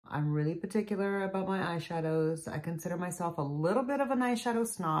I'm really particular about my eyeshadows. I consider myself a little bit of an eyeshadow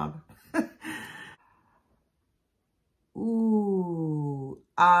snob. Ooh,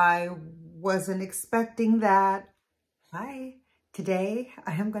 I wasn't expecting that. Hi, today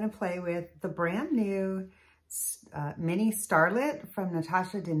I am going to play with the brand new mini Starlet from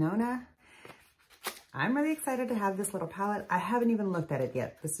Natasha Denona. I'm really excited to have this little palette. I haven't even looked at it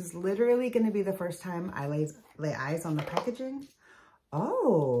yet. This is literally going to be the first time I lay eyes on the packaging.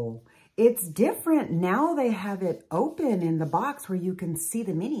 Oh, it's different. Now they have it open in the box where you can see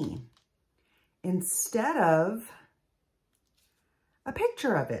the mini instead of a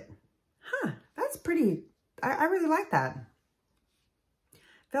picture of it. Huh, that's pretty, I really like that. I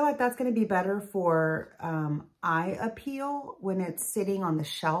feel like that's going to be better for eye appeal when it's sitting on the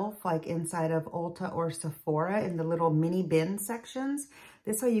shelf, like inside of Ulta or Sephora in the little mini bin sections.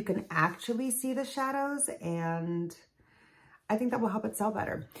 This way you can actually see the shadows, and I think that will help it sell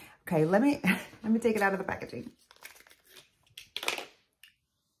better. Okay, let me take it out of the packaging.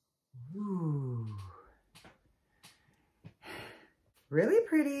 Ooh. Really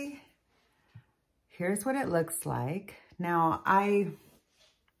pretty. Here's what it looks like. Now, I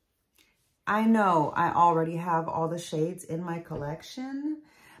know I already have all the shades in my collection,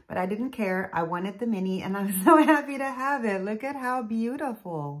 but I didn't care. I wanted the mini and I'm so happy to have it. Look at how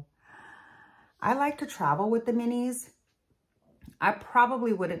beautiful. I like to travel with the minis. I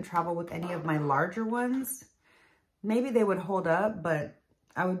probably wouldn't travel with any of my larger ones. Maybe they would hold up, but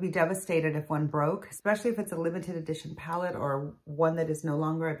I would be devastated if one broke, especially if it's a limited edition palette or one that is no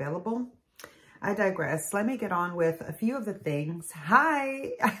longer available. I digress. Let me get on with a few of the things.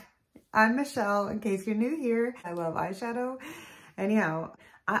 Hi, I'm Michelle, in case you're new here. I love eyeshadow. Anyhow,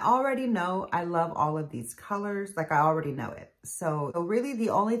 I already know I love all of these colors. Like, I already know it. So really the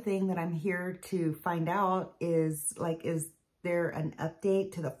only thing that I'm here to find out is, like, is there an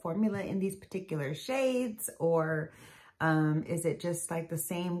update to the formula in these particular shades, or is it just like the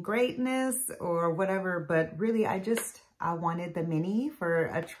same greatness or whatever? But really, I wanted the mini for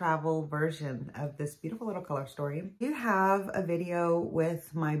a travel version of this beautiful little color story. You have a video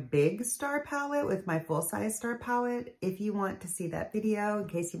with my big star palette, with my full-size star palette. If you want to see that video, in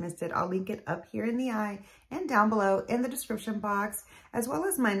case you missed it, I'll link it up here in the eye and down below in the description box, as well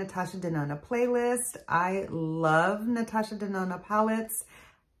as my Natasha Denona playlist. I love Natasha Denona palettes.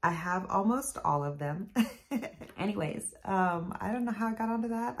 I have almost all of them. Anyways, I don't know how I got onto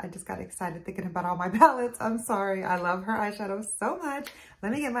that. I just got excited thinking about all my palettes. I'm sorry. I love her eyeshadow so much.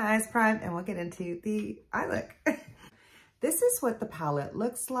 Let me get my eyes primed and we'll get into the eye look. This is what the palette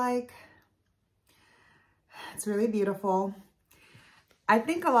looks like. It's really beautiful. I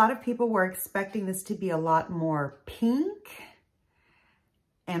think a lot of people were expecting this to be a lot more pink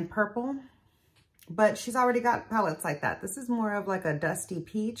and purple, but she's already got palettes like that. This is more of like a dusty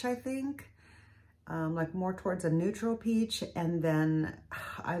peach, I think. Like more towards a neutral peach. And then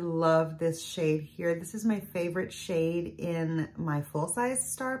I love this shade here. This is my favorite shade in my full-size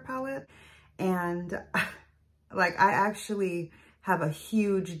star palette. And like, I actually have a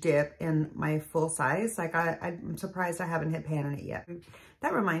huge dip in my full size. Like, I'm surprised I haven't hit pan in it yet.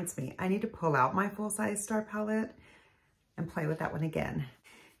 That reminds me, I need to pull out my full-size star palette and play with that one again.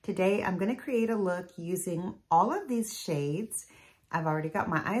 Today, I'm gonna create a look using all of these shades. I've already got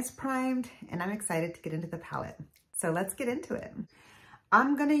my eyes primed and I'm excited to get into the palette. So let's get into it.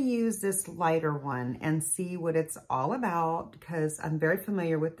 I'm gonna use this lighter one and see what it's all about, because I'm very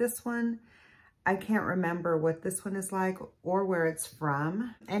familiar with this one. I can't remember what this one is like or where it's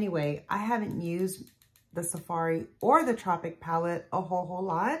from. Anyway, I haven't used the Safari or the Tropic palette a whole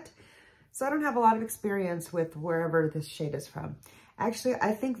lot, so I don't have a lot of experience with wherever this shade is from. Actually,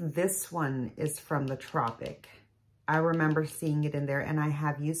 I think this one is from the Tropic. I remember seeing it in there and I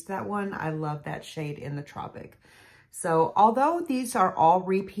have used that one. I love that shade in the Tropic. So although these are all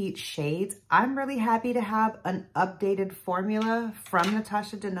repeat shades, I'm really happy to have an updated formula from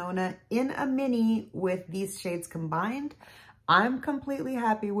Natasha Denona in a mini with these shades combined. I'm completely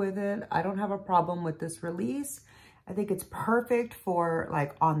happy with it. I don't have a problem with this release. I think it's perfect for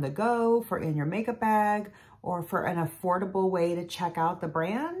like on the go, for in your makeup bag, or for an affordable way to check out the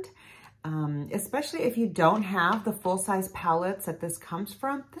brand. Especially if you don't have the full-size palettes that this comes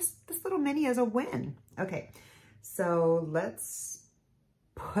from, this little mini is a win. Okay, so let's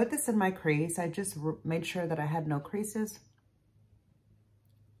put this in my crease. I just made sure that I had no creases.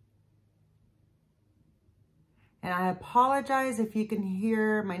 And I apologize if you can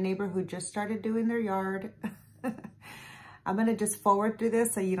hear my neighbor who just started doing their yard. I'm gonna just forward through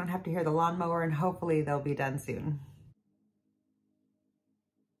this so you don't have to hear the lawnmower, and hopefully they'll be done soon.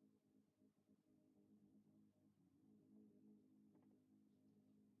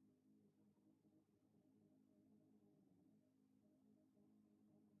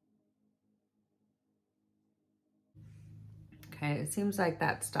 Okay, it seems like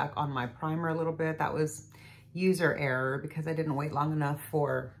that stuck on my primer a little bit. That was user error because I didn't wait long enough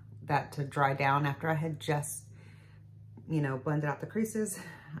for that to dry down after I had just, you know, blended out the creases.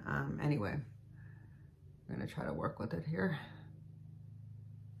 Anyway, I'm gonna try to work with it here.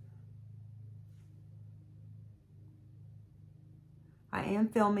 I am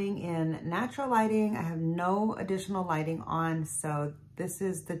filming in natural lighting. I have no additional lighting on, so this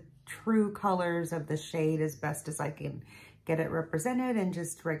is the true colors of the shade as best as I can get it represented in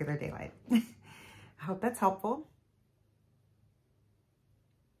just regular daylight. I hope that's helpful.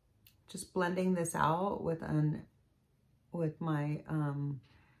 Just blending this out with my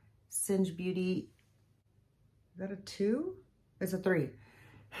Singe Beauty, is that a 2? It's a 3.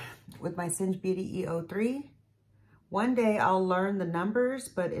 With my Singe Beauty EO3. One day I'll learn the numbers,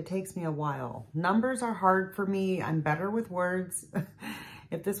 but it takes me a while. Numbers are hard for me. I'm better with words.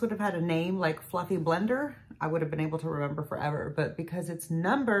 If this would have had a name like Fluffy Blender, I would have been able to remember forever. But because it's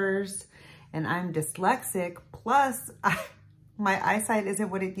numbers and I'm dyslexic, plus my eyesight isn't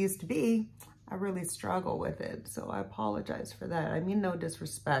what it used to be, I really struggle with it. So I apologize for that. I mean, no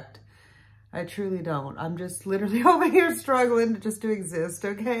disrespect. I truly don't. I'm just literally over here struggling just to exist,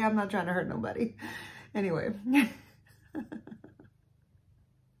 okay? I'm not trying to hurt nobody. Anyway.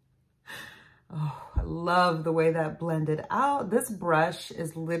 Oh, I love the way that blended out. This brush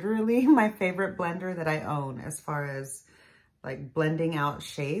is literally my favorite blender that I own as far as like blending out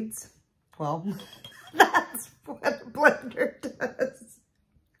shades. Well, that's what a blender does.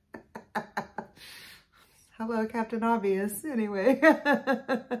 Hello, Captain Obvious. Anyway.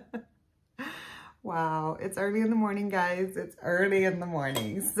 Wow, it's early in the morning, guys. It's early in the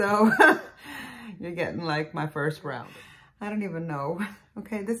morning. So you're getting like my first round. I don't even know.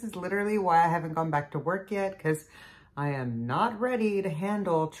 Okay, this is literally why I haven't gone back to work yet, because I am not ready to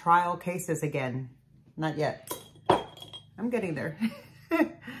handle trial cases again. Not yet. I'm getting there.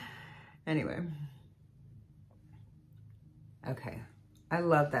 Anyway. Okay. I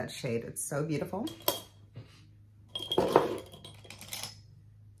love that shade. It's so beautiful.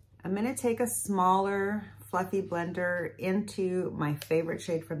 I'm going to take a smaller fluffy blender into my favorite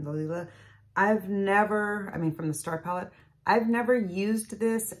shade from the Lila. From the Star palette, I've never used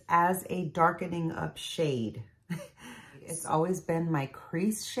this as a darkening up shade. It's always been my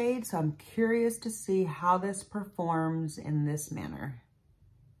crease shade, so I'm curious to see how this performs in this manner.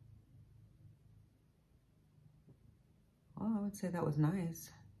 Well, I would say that was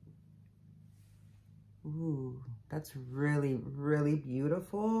nice. Ooh, that's really, really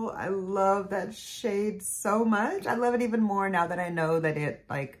beautiful. I love that shade so much. I love it even more now that I know that it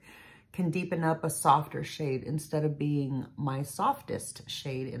like can deepen up a softer shade instead of being my softest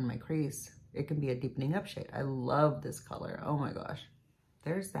shade in my crease. It can be a deepening up shade. I love this color. Oh my gosh.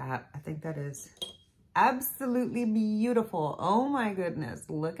 There's that. I think that is absolutely beautiful. Oh my goodness.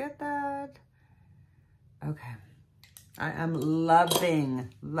 Look at that. Okay. I am loving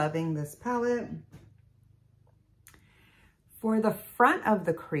this palette. For the front of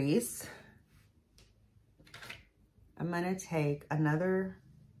the crease, I'm gonna take another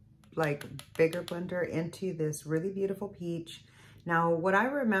like bigger blender into this really beautiful peach. Now, what I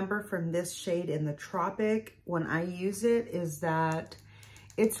remember from this shade in the Tropic when I use it is that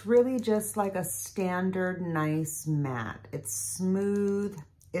it's really just like a standard nice matte. It's smooth,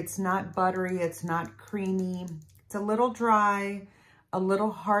 it's not buttery, it's not creamy. It's a little dry, a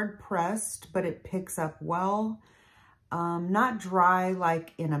little hard pressed, but it picks up well. Not dry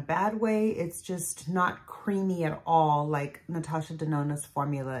like in a bad way. It's just not creamy at all like Natasha Denona's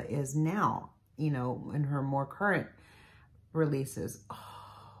formula is now, you know, in her more current releases.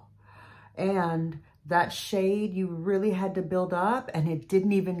 Oh. And that shade you really had to build up and it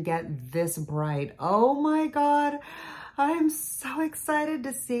didn't even get this bright. Oh my God. I am so excited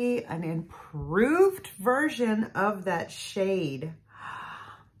to see an improved version of that shade.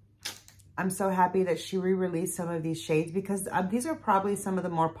 I'm so happy that she re-released some of these shades because these are probably some of the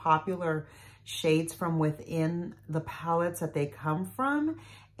more popular shades from within the palettes that they come from.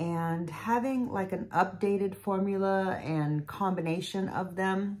 And having like an updated formula and combination of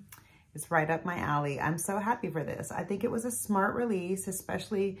them is right up my alley. I'm so happy for this. I think it was a smart release,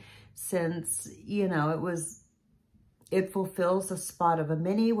 especially since, you know, it fulfills the spot of a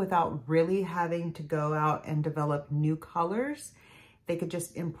mini without really having to go out and develop new colors. They could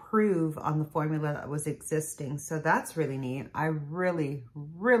just improve on the formula that was existing. So that's really neat. I really,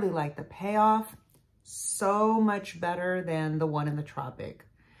 really like the payoff. So much better than the one in the Tropic.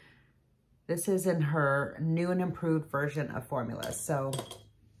 This is in her new and improved version of formula. So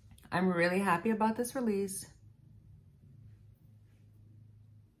I'm really happy about this release.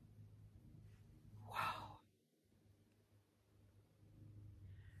 Wow.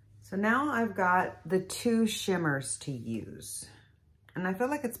 So now I've got the two shimmers to use. And I feel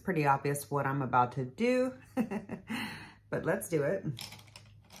like it's pretty obvious what I'm about to do, but let's do it. I'm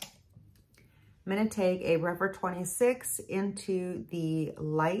gonna take a Refer 26 into the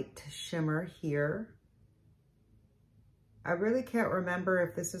light shimmer here. I really can't remember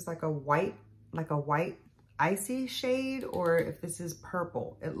if this is like a white icy shade or if this is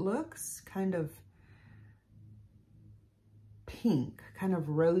purple. It looks kind of pink, kind of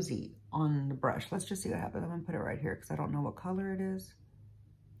rosy on the brush. Let's just see what happens. I'm gonna put it right here because I don't know what color it is.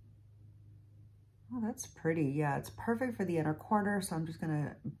 Oh, that's pretty. Yeah, it's perfect for the inner corner. So I'm just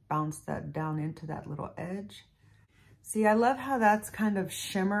gonna bounce that down into that little edge. See, I love how that's kind of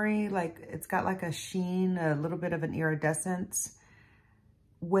shimmery, like it's got like a sheen, a little bit of an iridescence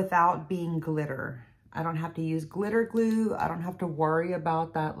without being glitter. I don't have to use glitter glue. I don't have to worry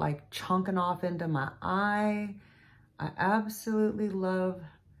about that like chunking off into my eye. I absolutely love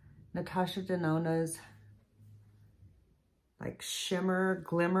Natasha Denona's like shimmer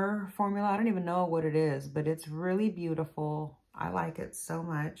glimmer formula. I don't even know what it is, but it's really beautiful. I like it so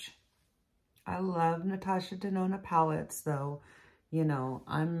much. I love Natasha Denona palettes though. You know,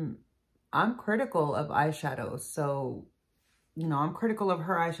 I'm critical of eyeshadows. So, you know, I'm critical of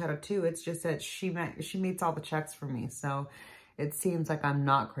her eyeshadow too. It's just that she meets all the checks for me. So it seems like I'm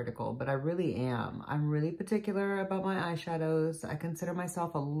not critical, but I really am. I'm really particular about my eyeshadows. I consider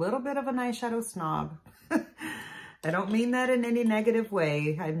myself a little bit of an eyeshadow snob. I don't mean that in any negative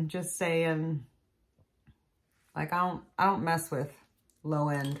way. I'm just saying, like, I don't mess with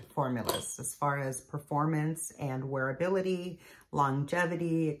low-end formulas as far as performance and wearability,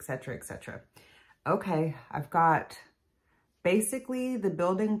 longevity, etc., etc. Okay, I've got basically the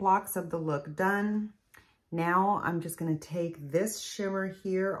building blocks of the look done. Now I'm just going to take this shimmer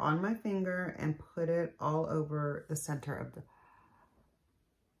here on my finger and put it all over the center of the...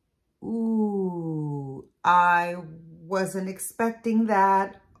 Ooh, I wasn't expecting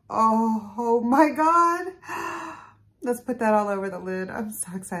that. Oh my God. Let's put that all over the lid. I'm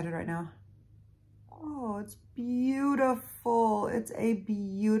so excited right now. Oh, it's beautiful. It's a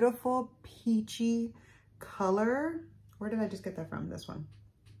beautiful peachy color. Where did I just get that from? This one.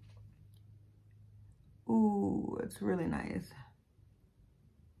 Ooh, it's really nice.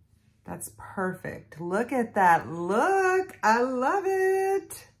 That's perfect. Look at that look. I love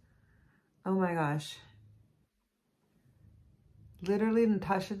it. Oh my gosh. Literally,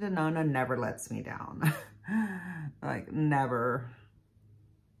 Natasha Denona never lets me down. Like, never.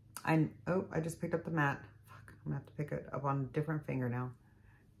 Oh, I just picked up the matte. Fuck, I'm gonna have to pick it up on a different finger now.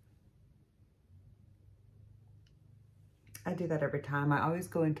 I do that every time. I always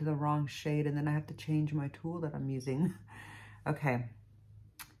go into the wrong shade and then I have to change my tool that I'm using. Okay.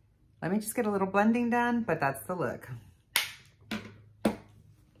 Let me just get a little blending done, but that's the look.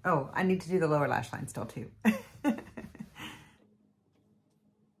 Oh, I need to do the lower lash line still too.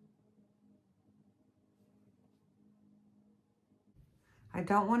 I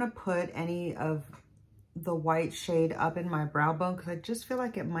don't want to put any of the white shade up in my brow bone because I just feel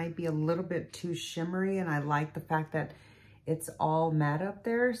like it might be a little bit too shimmery, and I like the fact that it's all matte up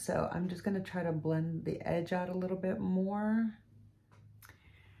there. So I'm just going to try to blend the edge out a little bit more.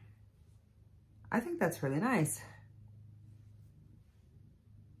 I think that's really nice.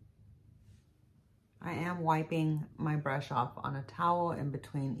 I am wiping my brush off on a towel in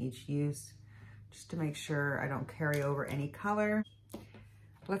between each use just to make sure I don't carry over any color.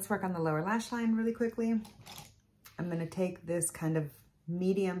 Let's work on the lower lash line really quickly. I'm going to take this kind of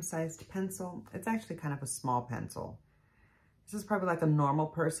medium-sized pencil. It's actually kind of a small pencil. This is probably like a normal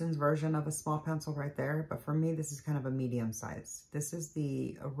person's version of a small pencil right there, but for me, this is kind of a medium size. This is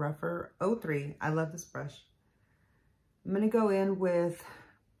the Refer 03. I love this brush. I'm going to go in with,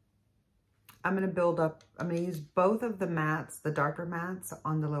 I'm going to use both of the mattes, the darker mattes,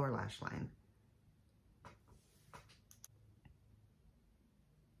 on the lower lash line.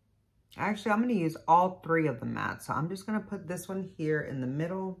 Actually, I'm going to use all three of the mattes. So I'm just going to put this one here in the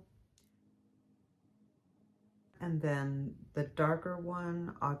middle. And then the darker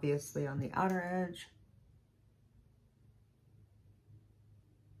one, obviously, on the outer edge.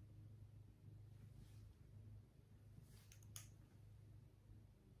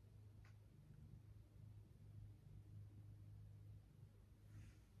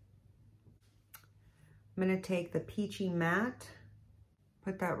 I'm going to take the peachy matte,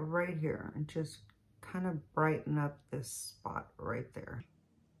 put that right here, and just kind of brighten up this spot right there.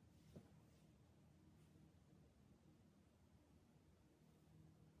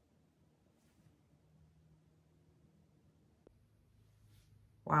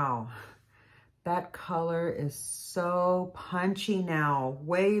 Wow, That color is so punchy now,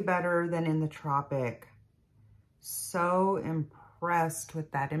 way better than in the Tropic. So impressed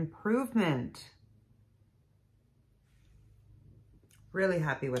with that improvement. Really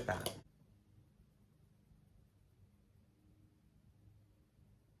happy with that.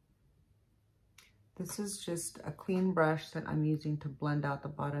 This is just a clean brush that I'm using to blend out the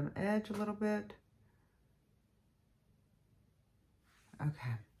bottom edge a little bit.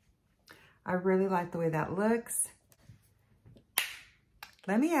 Okay. I really like the way that looks.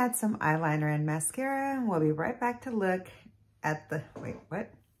 Let me add some eyeliner and mascara, and we'll be right back to look at the, wait,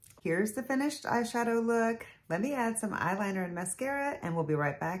 what? Here's the finished eyeshadow look. Let me add some eyeliner and mascara, and we'll be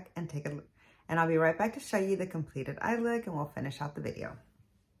right back and take a look. And I'll be right back to show you the completed eye look, and we'll finish out the video.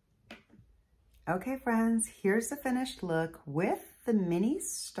 Okay, friends, here's the finished look with the mini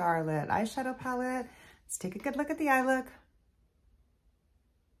Starlet eyeshadow palette. Let's take a good look at the eye look.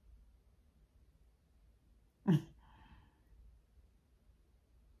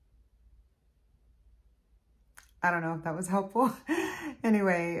 I don't know if that was helpful.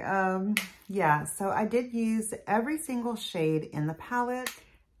 Anyway, yeah, so I did use every single shade in the palette.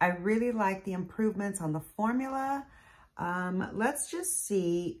 I really like the improvements on the formula. Let's just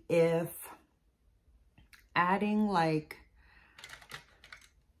see if adding like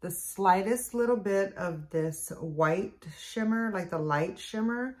the slightest little bit of this white shimmer, like the light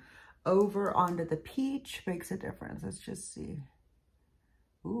shimmer, over onto the peach makes a difference. Let's just see.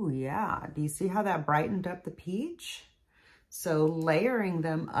 Ooh, yeah. Do you see how that brightened up the peach? So layering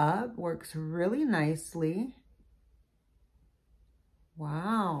them up works really nicely.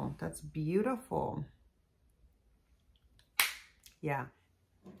 Wow, that's beautiful. Yeah.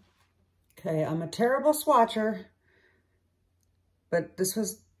 Okay, I'm a terrible swatcher, but this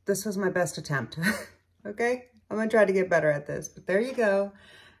was my best attempt. Okay, I'm gonna try to get better at this, but there you go.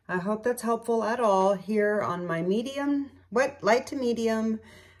 I hope that's helpful at all here on my medium, light to medium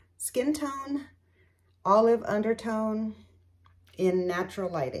skin tone, olive undertone in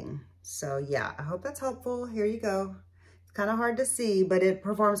natural lighting. So yeah, I hope that's helpful. Here you go. It's kind of hard to see, but it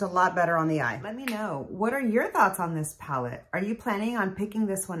performs a lot better on the eye. Let me know, what are your thoughts on this palette? Are you planning on picking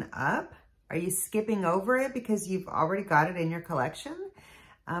this one up? Are you skipping over it because you've already got it in your collection?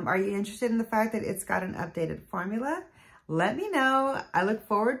 Are you interested in the fact that it's got an updated formula? Let me know. I look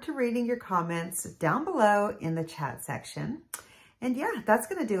forward to reading your comments down below in the chat section. And yeah, that's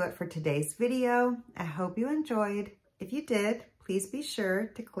gonna do it for today's video. I hope you enjoyed. If you did, please be sure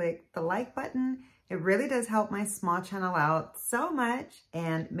to click the like button. It really does help my small channel out so much.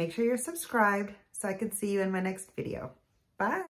 And make sure you're subscribed so I can see you in my next video. Bye.